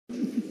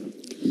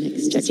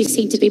Judges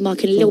seem to be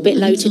marking a little bit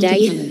low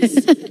today.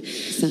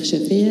 Sasha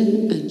Fear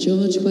and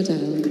George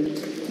Waddell.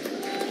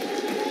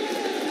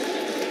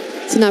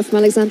 So now from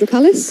Alexandra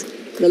Palace,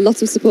 a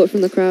lot of support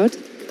from the crowd.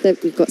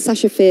 We've got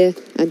Sasha Fear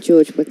and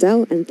George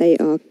Waddell, and they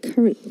are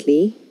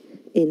currently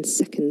in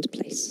second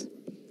place.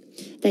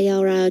 They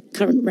are our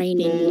current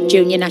reigning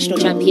junior national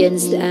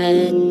champions.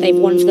 They've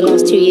won for the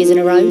last 2 years in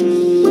a row.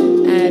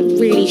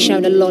 Really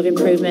shown a lot of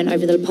improvement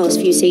over the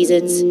past few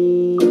seasons.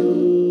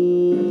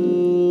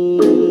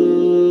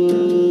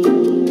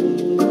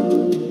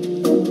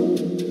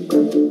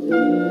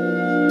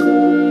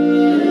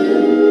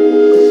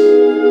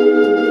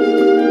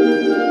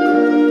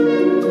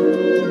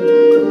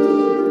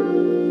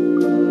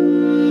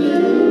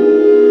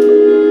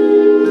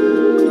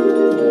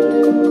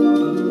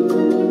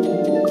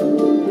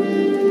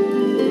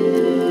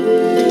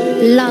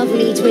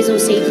 Lovely twizzle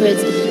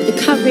sequence. The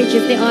coverage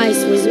of the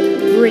ice was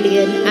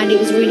brilliant and it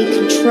was really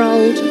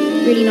controlled.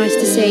 Really nice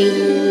to see.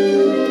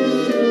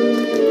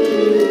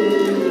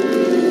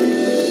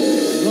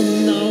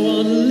 From now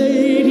on,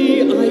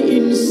 lady, I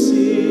insist.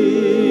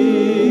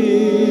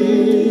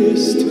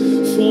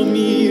 For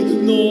me,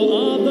 no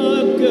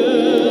other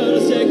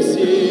girls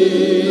exist.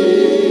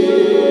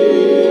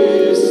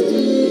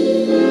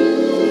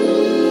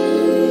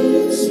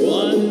 It's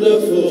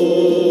wonderful,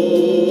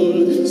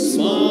 it's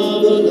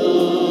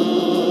marvelous.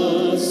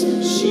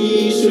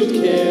 She should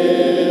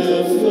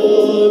care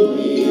for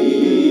me.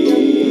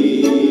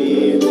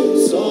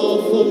 It's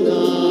awful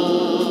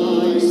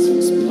nice,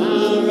 it's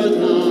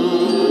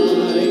paradise.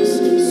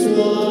 It's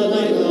what I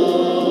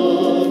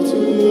love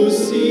to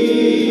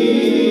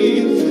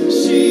see.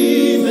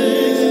 She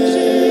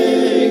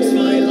makes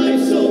my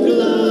life so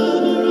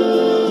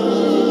glamorous.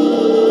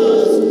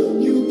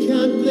 You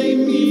can't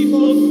blame me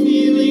for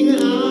feeling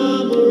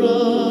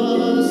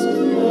amorous.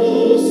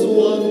 Oh, so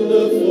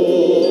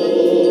wonderful,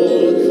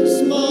 it's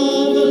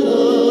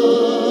marvelous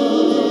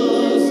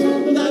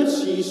that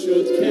she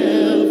should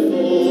care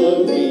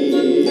for me.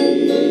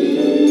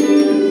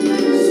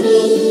 It's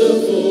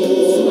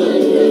wonderful,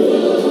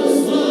 it's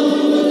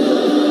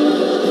marvelous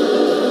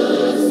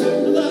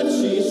that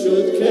she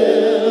should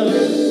care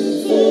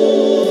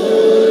for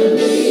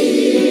me.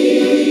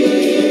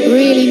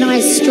 Really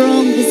nice,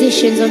 strong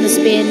positions on the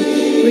spin.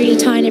 Really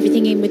tying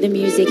everything in with the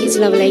music. It's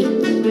lovely.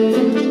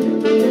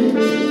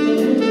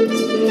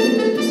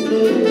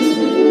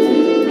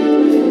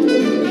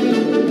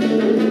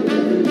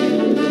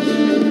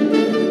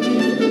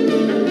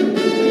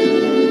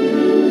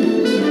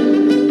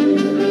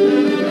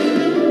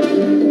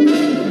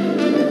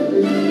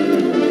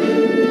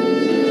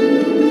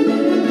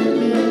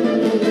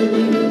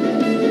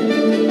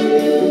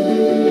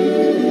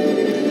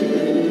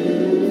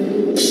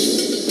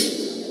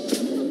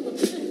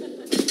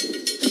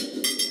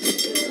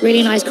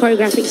 Really nice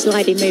choreographic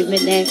sliding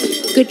movement there.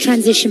 Good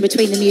transition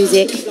between the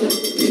music.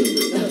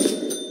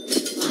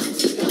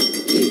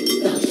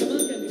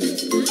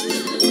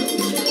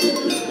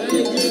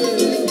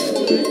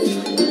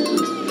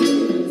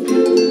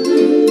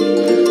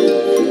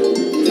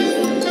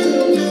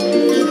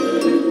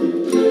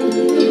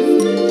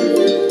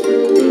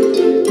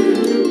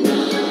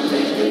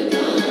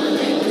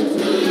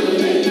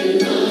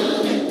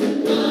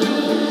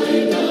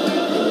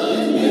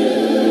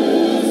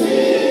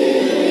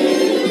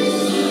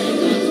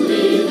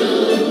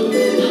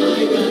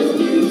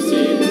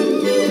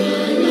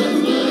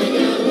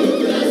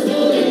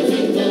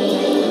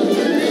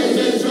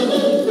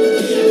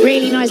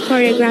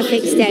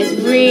 Choreographic steps,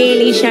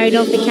 really showing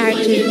off the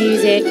character of the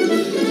music.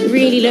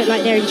 Really look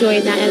like they're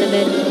enjoying that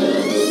element.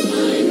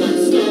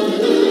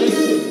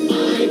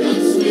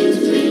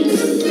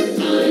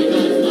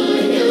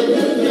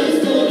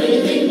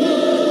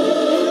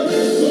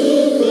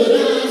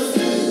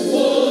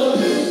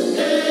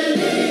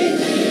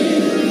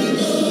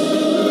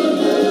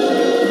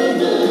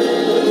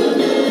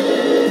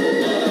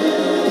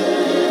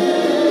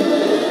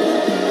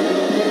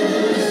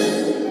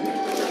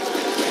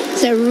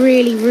 So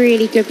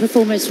really good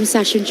performance from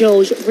Sasha and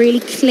George. Really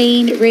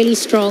clean, really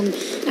strong,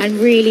 and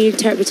really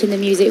interpreting the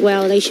music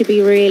well. They should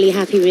be really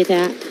happy with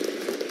that.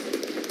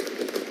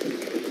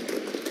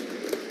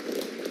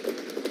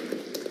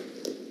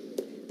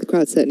 The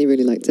crowd certainly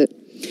really liked it.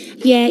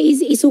 Yeah,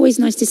 it's always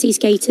nice to see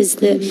skaters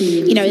that,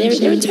 you know,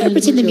 they're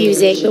interpreting the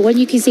music, but when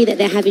you can see that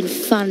they're having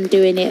fun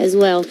doing it as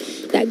well.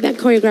 That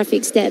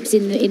choreographic steps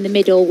in the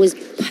middle was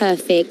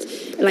perfect.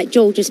 Like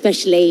George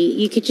especially,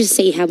 you could just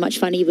see how much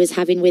fun he was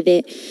having with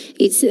it.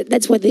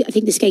 That's why I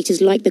think the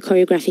skaters like the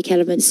choreographic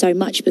elements so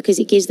much, because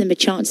it gives them a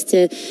chance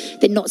to,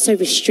 they're not so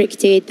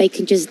restricted. They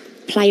can just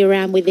play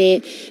around with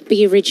it,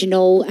 be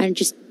original, and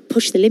just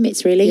push the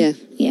limits, really.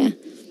 Yeah.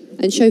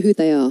 And show who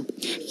they are.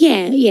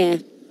 Yeah.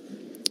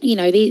 You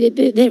know,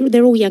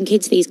 they're all young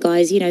kids, these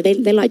guys. You know,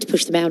 they like to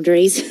push the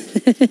boundaries.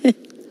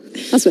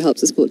 That's what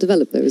helps the sport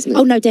develop, though, isn't it?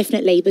 Oh, no,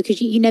 definitely, because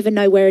you never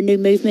know where a new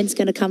movement's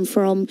going to come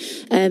from,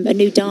 a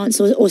new dance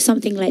or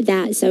something like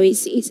that. So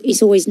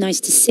it's always nice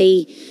to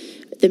see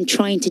them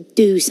trying to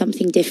do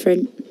something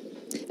different.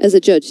 As a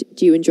judge,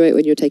 do you enjoy it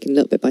when you're taken a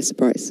little bit by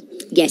surprise?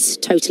 Yes,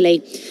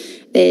 totally.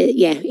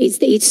 Yeah,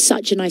 it's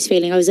such a nice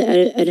feeling. I was at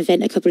an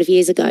event a couple of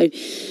years ago,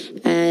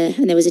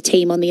 and there was a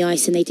team on the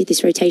ice, and they did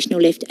this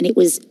rotational lift, and it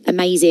was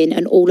amazing.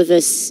 And all of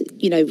us,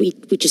 we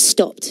just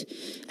stopped,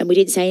 and we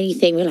didn't say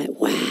anything. We were like,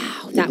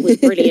 "Wow, that was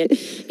brilliant!"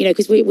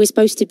 Because we're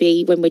supposed to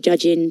be, when we're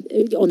judging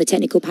on the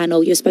technical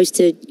panel, you're supposed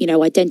to,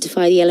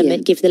 identify the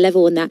element, give the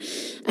level on that,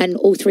 and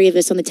all three of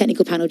us on the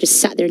technical panel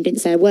just sat there and didn't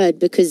say a word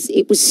because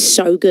it was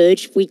so good.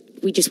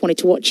 We just wanted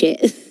to watch it.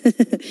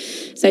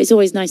 So it's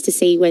always nice to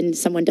see when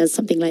someone does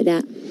something like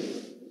that.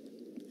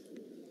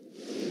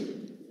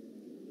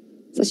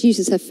 Sasha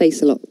uses her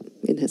face a lot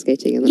in her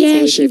skating, and that's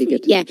always really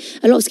good. Yeah,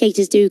 a lot of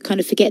skaters do kind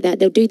of forget that.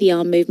 They'll do the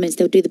arm movements,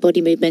 they'll do the body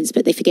movements,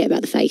 but they forget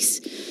about the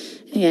face.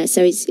 Yeah,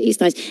 so it's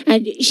nice.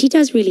 And she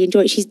does really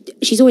enjoy it.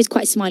 She's always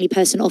quite a smiley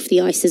person off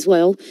the ice as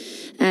well.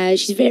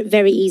 She's very,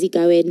 very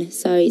easygoing.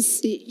 So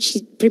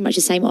she's pretty much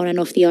the same on and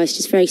off the ice,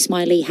 just very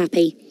smiley,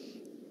 happy.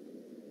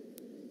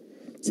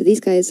 So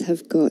these guys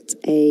have got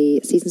a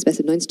season's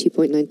best of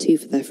 92.92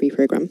 for their free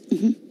programme.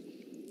 Mm-hmm.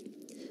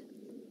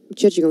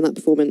 Judging on that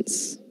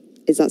performance,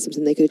 is that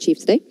something they could achieve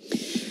today?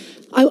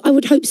 I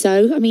would hope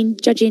so. I mean,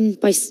 judging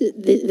by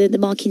the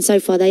marking so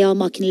far, they are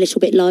marking a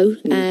little bit low.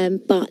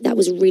 But that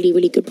was a really,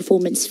 really good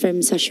performance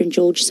from Sasha and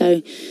George.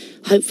 So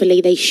hopefully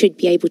they should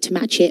be able to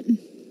match it.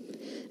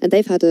 And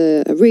they've had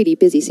a really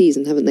busy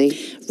season, haven't they?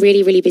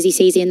 Really, really busy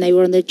season. They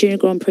were on the Junior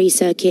Grand Prix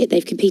circuit.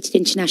 They've competed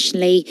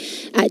internationally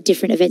at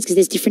different events because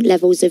there's different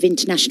levels of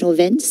international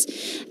events.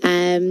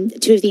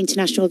 Two of the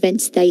international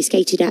events they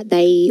skated at,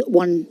 they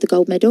won the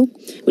gold medal,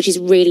 which is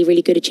really,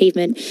 really good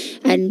achievement.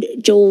 And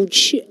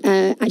George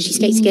actually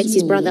skates against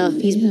his brother.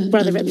 His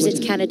brother represents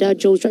Canada.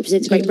 George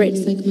represents Great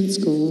Britain. Segment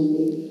score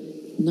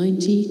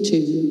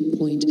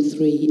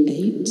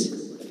 92.38.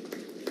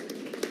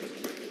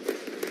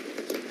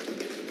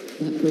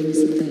 That brings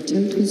their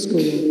total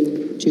score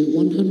to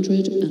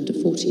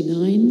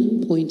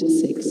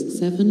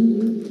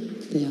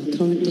 149.67. They are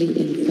currently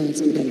in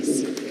first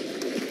place.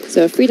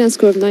 So a freedance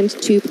score of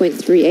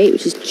 92.38,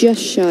 which is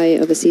just shy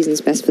of a season's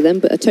best for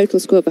them, but a total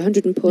score of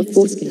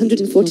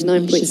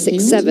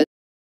 149.67.